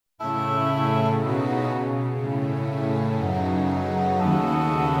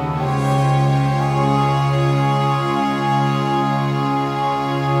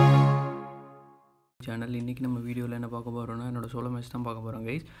Match தான் பார்க்க போகிறோம்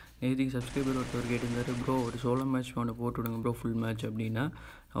கைஸ். நேற்றுக்கு சப்ஸ்கிரைபர் ஒருத்தர் கேட்டிருந்தாரு, ப்ரோ ஒரு சோலோ மேட்ச் ஒன்று போட்டுவிடுங்க ப்ரோ ஃபுல் மேட்ச் அப்படின்னா.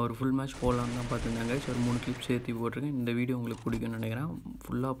 நான் ஒரு ஃபுல் மேட்ச் போடலான்னு தான் பார்த்துருந்தேன் கைஸ். ஒரு 3 கிளிப் சேர்த்து போட்டிருக்கேன். இந்த வீடியோ உங்களுக்கு பிடிக்கும்னு நினைக்கிறேன்.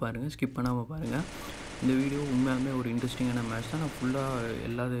 ஃபுல்லாக பாருங்கள், ஸ்கிப் பண்ணாமல் பாருங்கள். இந்த வீடியோ உண்மையாலுமே ஒரு இன்ட்ரெஸ்டிங்கான மேட்ச் தான். நான் ஃபுல்லாக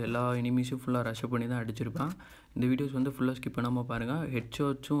எல்லா எனிமீஸும் ஃபுல்லாக ரஷ் பண்ணி தான் அடிச்சிருப்பேன். இந்த வீடியோஸ் வந்து ஃபுல்லாக ஸ்கிப் பண்ணாமல் பாருங்கள்.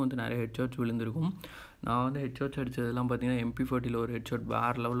 ஹெட்ஷாட்ஸும் வந்து நிறைய ஹெட்ஷாட்ஸ் விழுந்திருக்கும். நான் வந்து ஹெட்ஷாட்ஸ் அடித்ததெல்லாம் பார்த்தீங்கன்னா MP40 ஒரு ஹெட்ஷாட்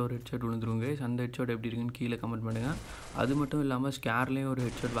வேறு லெவலில் ஒரு ஹெட்ஷாட் விழுந்துருங்க. அந்த ஹெட்ஷாட் எப்படி இருக்குன்னு கீழே கமெண்ட் பண்ணுங்கள். அது மட்டும் இல்லாமல் ஸ்கேர்லேயும் ஒரு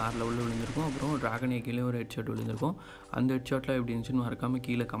ஹெட்ஷாட் வேறு லெவலில் விழுந்திருக்கும். அப்புறம் ட்ராகன் ஏக்கிலையும் ஒரு ஹெட்ஷாட் விழுந்திருக்கும். அந்த ஹெட்ஷாட்லாம் எப்படி இருந்துச்சுன்னு மறக்காமல்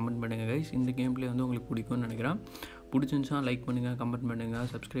கீழே கமெண்ட் பண்ணுங்கள் கைஸ். இந்த கேம் பிளே வந்து உங்களுக்கு பிடிக்கும்னு நினைக்கிறேன். பிடிச்சிருந்துச்சுன்னா லைக் பண்ணுங்கள், கமெண்ட் பண்ணுங்கள்,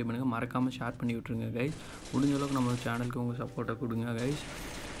 சப்ஸ்கிரைப் பண்ணுங்கள், மறக்காமல் ஷேர் பண்ணி விட்ருங்க கைஸ். முடிஞ்ச அளவுக்கு நம்ம சேனலுக்கு உங்கள் சப்போர்ட்டை கொடுங்க கைஸ்.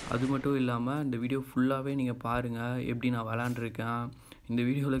 அது மட்டும் இல்லாமல் இந்த வீடியோ ஃபுல்லாகவே நீங்கள் பாருங்கள், எப்படி நான் விளாண்டுருக்கேன். இந்த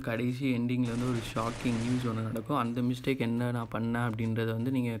வீடியோவில் கடைசி எண்டிங்கில் வந்து ஒரு ஷாக்கிங் நியூஸ் ஒன்று நடக்கும். அந்த மிஸ்டேக் என்ன நான் பண்ணேன் அப்படின்றத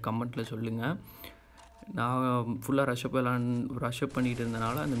வந்து நீங்கள் கமெண்ட்டில் சொல்லுங்கள். நான் ஃபுல்லாக ரஷ்அப் பண்ணிகிட்டு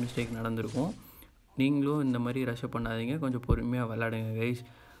இருந்தனால அந்த மிஸ்டேக் நடந்திருக்கும். நீங்களும் இந்த மாதிரி ரஷ்அப் பண்ணாதீங்க, கொஞ்சம் பொறுமையாக விளாடுங்க கைஸ்.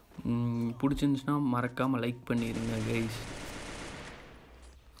 பிடிச்சிருந்துச்சுன்னா மறக்காமல் லைக் பண்ணிடுங்க கைஸ்.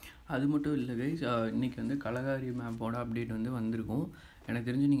 அது மட்டும் இல்லை கைஸ், இன்றைக்கி வந்து கலகாரி மேப்போட அப்டேட் வந்து வந்திருக்கும். எனக்கு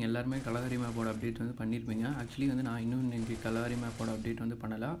தெரிஞ்சு நீங்கள் எல்லாருமே கலகாரி மேப்போட அப்டேட் வந்து பண்ணியிருப்பீங்க. ஆக்சுவலி வந்து நான் இன்னும் இன்றைக்கி கலகாரி மேப்போட அப்டேட் வந்து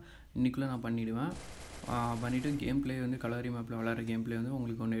பண்ணலை. இன்றைக்குள்ளே நான் பண்ணிவிடுவேன். பண்ணிவிட்டு கேம் பிளே வந்து கலகாரி மேப்பில் விளாட்ற கேம் பிளே வந்து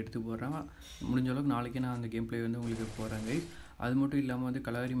உங்களுக்கு ஒன்று எடுத்து போடுறேன். முடிஞ்ச அளவுக்கு நாளைக்கே நான் அந்த கேம் பிளே வந்து உங்களுக்கு போடுறேன் கைஸ். அது மட்டும் இல்லாமல் வந்து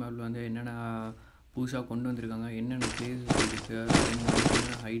கலகாரி மேப்பில் வந்து என்னென்ன புதுசாக கொண்டு வந்திருக்காங்க, என்னென்ன பிளேஸஸ் இருக்குது,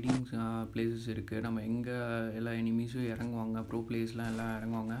 என்னென்ன ஹைடிங் பிளேஸஸ் இருக்குது, நம்ம எங்கே எல்லா எனிமீஸும் இறங்குவாங்க, ப்ரோ பிளேஸ்லாம் எல்லாம்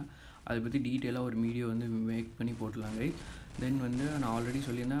இறங்குவாங்க, அதை பற்றி டீட்டெயிலாக ஒரு வீடியோ வந்து மேக் பண்ணி போட்டுடலாம் கைஸ். தென் வந்து நான் ஆல்ரெடி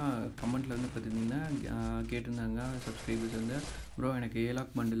சொல்லியிருந்தேன், கமெண்ட்டில் வந்து பார்த்துருந்தீங்கன்னா கேட்டிருந்தாங்க சப்ஸ்கிரைபர்ஸ் வந்து, ப்ரோ எனக்கு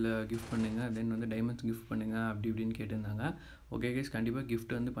ஏலாக் பண்டில் கிஃப்ட் பண்ணுங்கள், தென் வந்து டைமண்ட்ஸ் கிஃப்ட் பண்ணுங்கள் அப்படி இப்படின்னு கேட்டிருந்தாங்க. ஓகே கைஸ், கண்டிப்பாக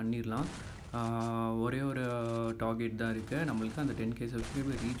கிஃப்ட் வந்து பண்ணிடலாம். ஒரே ஒரு டார்கெட் தான் இருக்குது நம்மளுக்கு. அந்த 10K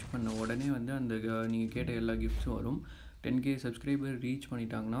சப்ஸ்கிரைபர் ரீச் பண்ண உடனே வந்து அந்த நீங்கள் கேட்ட எல்லா கிஃப்ட்ஸும் வரும். 10K சப்ஸ்கிரைபர் ரீச்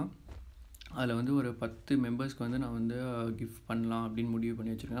பண்ணிட்டாங்கன்னா அதில் வந்து ஒரு 10 மெம்பர்ஸ்க்கு வந்து நான் வந்து கிஃப்ட் பண்ணலாம் அப்படின்னு முடிவு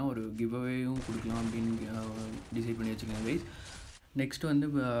பண்ணி வச்சுருக்கேன். ஒரு கிவ்அவேயும் கொடுக்கலாம் அப்படின்னு டிசைட் பண்ணி வச்சுருக்கேன் கைஸ். நெக்ஸ்ட் வந்து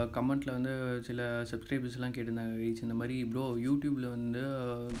கமெண்ட்டில் வந்து சில சப்ஸ்கிரைபர்ஸ்லாம் கேட்டிருந்தாங்க கைஸ், இந்த மாதிரி ப்ரோ யூடியூப்பில் வந்து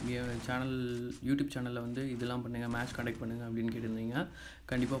யூடியூப் சேனலில் வந்து இதெல்லாம் பண்ணுங்கள், மேட்ச் கண்டக்ட் பண்ணுங்கள் அப்படின்னு கேட்டிருந்தீங்க.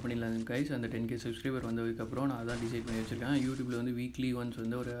 கண்டிப்பாக பண்ணிடலாம் கைஸ். அந்த 10K சப்ஸ்கிரைபர் வந்ததுக்கப்புறம் நான் அதான் டிசைட் பண்ணி வச்சுருக்கேன். யூடியூப்பில் வந்து வீக்லி ஒன்ஸ்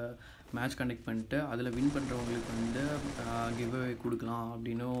வந்து ஒரு மேட்ச் கண்டக்ட் பண்ணிட்டு அதில் வின் பண்ணுறவங்களுக்கு வந்து கிவ்அவே கொடுக்கலாம்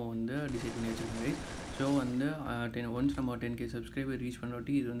அப்படின்னும் வந்து டிசைட் பண்ணி வச்சுருக்கேன் கைஸ். ஸோ வந்து ஒன்ஸ் நம்ம 10K சப்ஸ்கிரைபர் ரீச்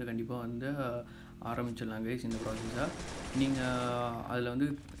பண்ணாட்டி இது வந்து கண்டிப்பாக வந்து ஆரம்பிச்சிடலாம் கைஸ் இந்த ப்ராசஸை. நீங்கள் அதில் வந்து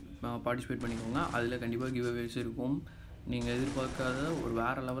பார்ட்டிசிபேட் பண்ணிக்கோங்க. அதில் கண்டிப்பாக கிவ்அவேஸ் இருக்கும். நீங்கள் எதிர்பார்க்காத ஒரு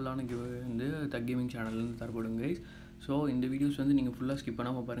வேறு லெவலான கிவ்அவே வந்து தக் கேமிங் சேனல்லேருந்து தரப்படும் கைஸ். ஸோ இந்த வீடியோஸ் வந்து நீங்கள் ஃபுல்லாக ஸ்கிப்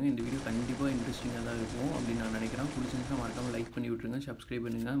பண்ணாமல் பாருங்கள். இந்த வீடியோ கண்டிப்பாக இன்ட்ரெஸ்டிங்காக தான் இருக்கும் அப்படின்னு நான் நினைக்கிறேன். பிடிச்சிருந்துச்சுன்னா மறக்காமல் லைக் பண்ணி விட்ருங்க, சப்ஸ்கிரைப்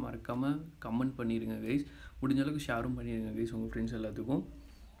பண்ணுங்கள், மறக்காமல் கமெண்ட் பண்ணிடுங்க கைஸ். முடிஞ்ச அளவுக்கு ஷேரும் பண்ணிடுங்க கைஸ் உங்கள் ஃப்ரெண்ட்ஸ் எல்லாத்துக்கும்.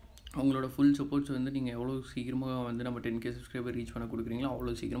 அவங்களோட ஃபுல் சப்போர்ட்ஸ் வந்து நீங்கள் எவ்வளோ சீக்கிரமாக வந்து நம்ம 10K சப்ஸ்கிரைபர் ரீச் பண்ண கொடுக்குறீங்களோ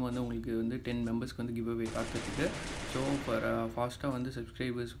அவ்வளோ சீக்கிரமாக வந்து உங்களுக்கு வந்து 10 மெம்பர்ஸ்க்கு வந்து கிவ்அவே காத்துட்டு. ஸோ ஃபாஸ்ட்டாக வந்து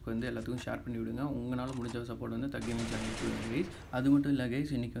சப்ஸ்கிரைபர்ஸ்க்கு வந்து எல்லாத்துக்கும் ஷேர் பண்ணி விடுங்க. உங்களால் முடிஞ்ச சப்போர்ட் வந்து தக் கேமிங் சேனலுக்கு கொடுங்க கைஸ். அது மட்டும் இல்லை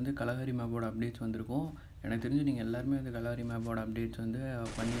கைஸ், இன்றைக்கி வந்து கலகாரி மேப்போட அப்டேட்ஸ் வந்திருக்கும். எனக்கு தெரிஞ்சு நீங்கள் எல்லாருமே வந்து கலகாரி மேப்போட அப்டேட்ஸ் வந்து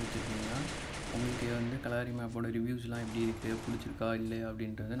பண்ணி வச்சுருக்கீங்க. உங்களுக்கு வந்து கலகாரி மேப்போட ரிவ்யூஸ்லாம் எப்படி இருக்குது, பிடிச்சிருக்கா இல்லை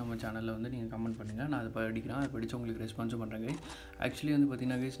அப்படின்றது நம்ம சேனலில் வந்து நீங்கள் கமெண்ட் பண்ணுங்கள். நான் அதை படிக்கிறேன், அதை படித்து உங்களுக்கு ரெஸ்பான்ஸும் பண்ணுறேன் கைஸ். ஆக்சுவலி வந்து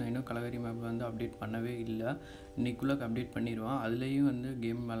பார்த்திங்கன்னா கைஸ், நான் இன்னும் கலகாரி மேப் வந்து அப்டேட் பண்ணவே இல்லை. இன்றைக்குள்ளே அப்டேட் பண்ணிடுவேன். அதுலேயும் வந்து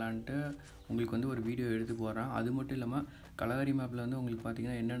கேம் விளாண்டுட்டு உங்களுக்கு வந்து ஒரு வீடியோ எடுத்து போடுறேன். அது மட்டும் இல்லாமல் கலகாரி மேப்பில் வந்து உங்களுக்கு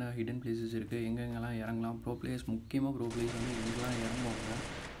பார்த்திங்கன்னா என்னென்ன ஹிடன் பிளேஸஸ் இருக்குது, எங்கெங்கெல்லாம் இறங்கலாம், ப்ரோ பிளேயர்ஸ் முக்கியமாக ப்ரோ பிளேயர்ஸ் வந்து எங்கெல்லாம் இறங்குவாங்க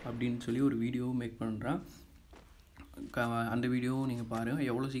அப்படின்னு சொல்லி ஒரு வீடியோவும் மேக் பண்ணுறேன். அந்த வீடியோவும் நீங்கள் பாருங்கள்.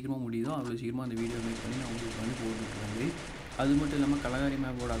 எவ்வளோ சீக்கிரமாக முடியுதோ அவ்வளோ சீக்கிரமாக அந்த வீடியோ மேக் பண்ணி நான் உங்களுக்கு வந்து போட்டுருக்கேன். அது மட்டும் இல்லாமல் கலகாரி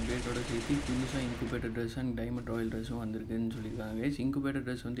மேப்போட அப்டேட்டோட சேர்த்து புதுசாக incubator dress and diamond Royal ட்ரெஸ்ஸும் வந்திருக்குன்னு சொல்லியிருக்காங்க. இன்குபேட்டர்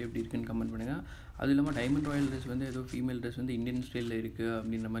ட்ரெஸ் வந்து எப்படி இருக்குன்னு கமெண்ட் பண்ணுங்கள். அது இல்லாமல் டைமண்ட் ராயல் ட்ரெஸ் வந்து ஏதோ ஃபீமேல் ட்ரெஸ் வந்து இந்தியன் ஸ்டைலில் இருக்குது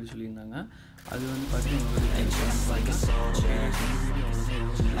அப்படின்ற மாதிரி சொல்லியிருந்தாங்க. அது வந்து பார்த்தீங்கன்னா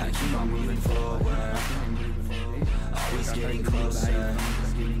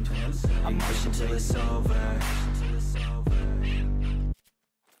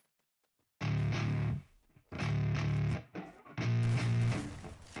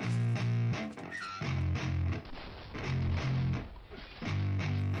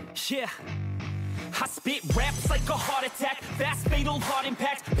Yeah, I spit raps like a heart attack, fast fatal heart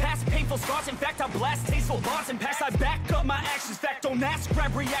impact, past painful scars. In fact, I blast tasteful bars and packs. I back up my actions, fact don't ask,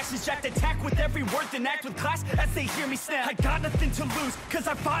 grab reactions, jacked attack with every word, then act with class as they hear me snap. I got nothing to lose, cause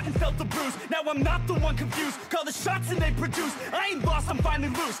I fought and felt the bruise. Now I'm not the one confused, call the shots and they produce. I ain't lost, I'm finally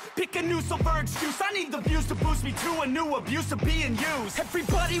loose, pick a new silver excuse. I need the views to boost me to a new abuse of being used.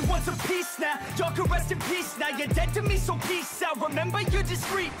 Everybody wants a piece now, y'all can rest in peace now. You're dead to me, so peace out. Remember, you're just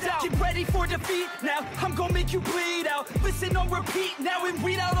freaked out. Get ready for defeat now, I'm gonna make you bleed out. Listen on repeat now and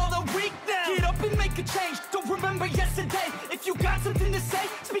weed out all the weak now. Get up and make a change, don't remember yesterday. If you got something to say,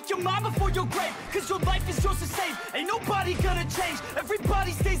 speak your mind before your grave, cause your life is yours to save. Ain't nobody gonna change,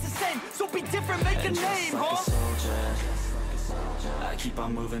 everybody stays the same. So be different, make a name, like a soldier, I keep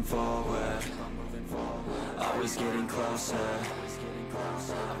on moving forward, always getting closer.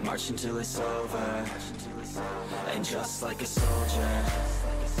 I march until it's over. And just like a soldier,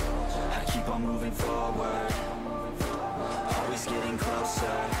 I keep on moving forward, always getting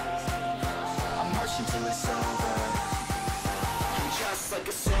closer. I march until it's over. And just like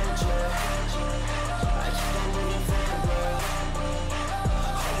a soldier, I keep on moving forward,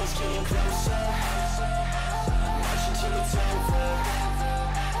 always getting closer. I march until it's over.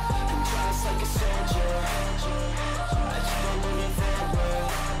 And just like a soldier, I keep on moving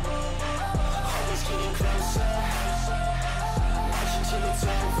forward, always getting closer. Watch until it's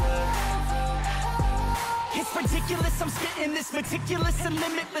over. It's ridiculous, I'm spitting this meticulous and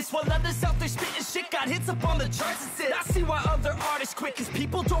limitless, while others out there spitting shit got hits up on the charts. I see why other artists quit, cause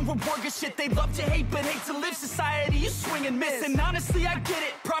people don't reward your shit. They love to hate but hate to live. Society, you swing and miss, and honestly I get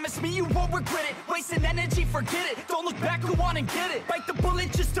it. Promise me you won't regret it. Wasting energy, forget it. Don't look back, go on and get it. Bite the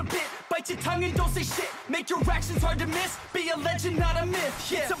bullet just a bit, bite your tongue and don't say shit. Make your actions hard to miss, be a legend not a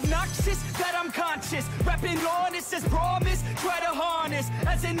myth. Yeah. It's obnoxious that I'm conscious, rapping honest as promise. Try to harness,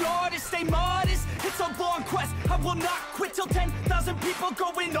 as an artist stay modest. It's a long quest, I will not quit till 10,000 people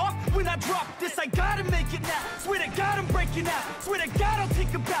going off when I drop this. I gotta make it now, swear to God I'm breaking out. Swear to God I'll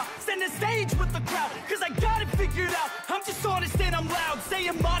take a bow, stand the stage with the crowd, cause I got it figured out. I'm just honest and I'm loud,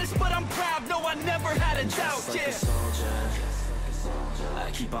 saying modest but I'm proud. No, I never had a doubt, like a soldier,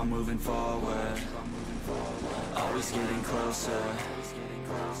 I keep on moving forward, always getting closer.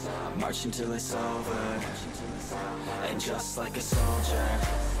 I march until it's over. And just like a soldier,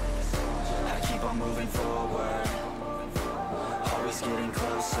 I keep on moving forward, always getting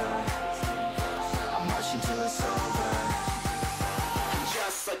closer. I march until it's over. And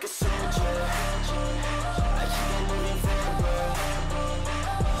just like a soldier, I keep on moving forward,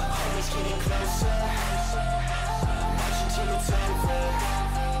 always getting closer. I march until it's over.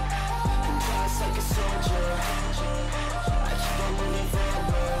 And just like a soldier, I keep on moving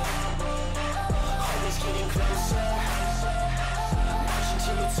forward, always getting closer. I march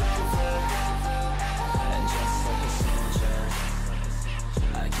until it's over. And just like a soldier,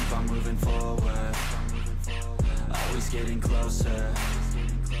 I keep on moving forward, always getting closer.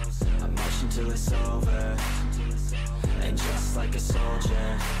 I march until it's over. And just like a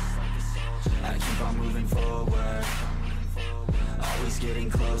soldier, I keep on moving forward, always getting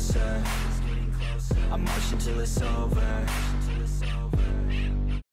closer. I march until it's over.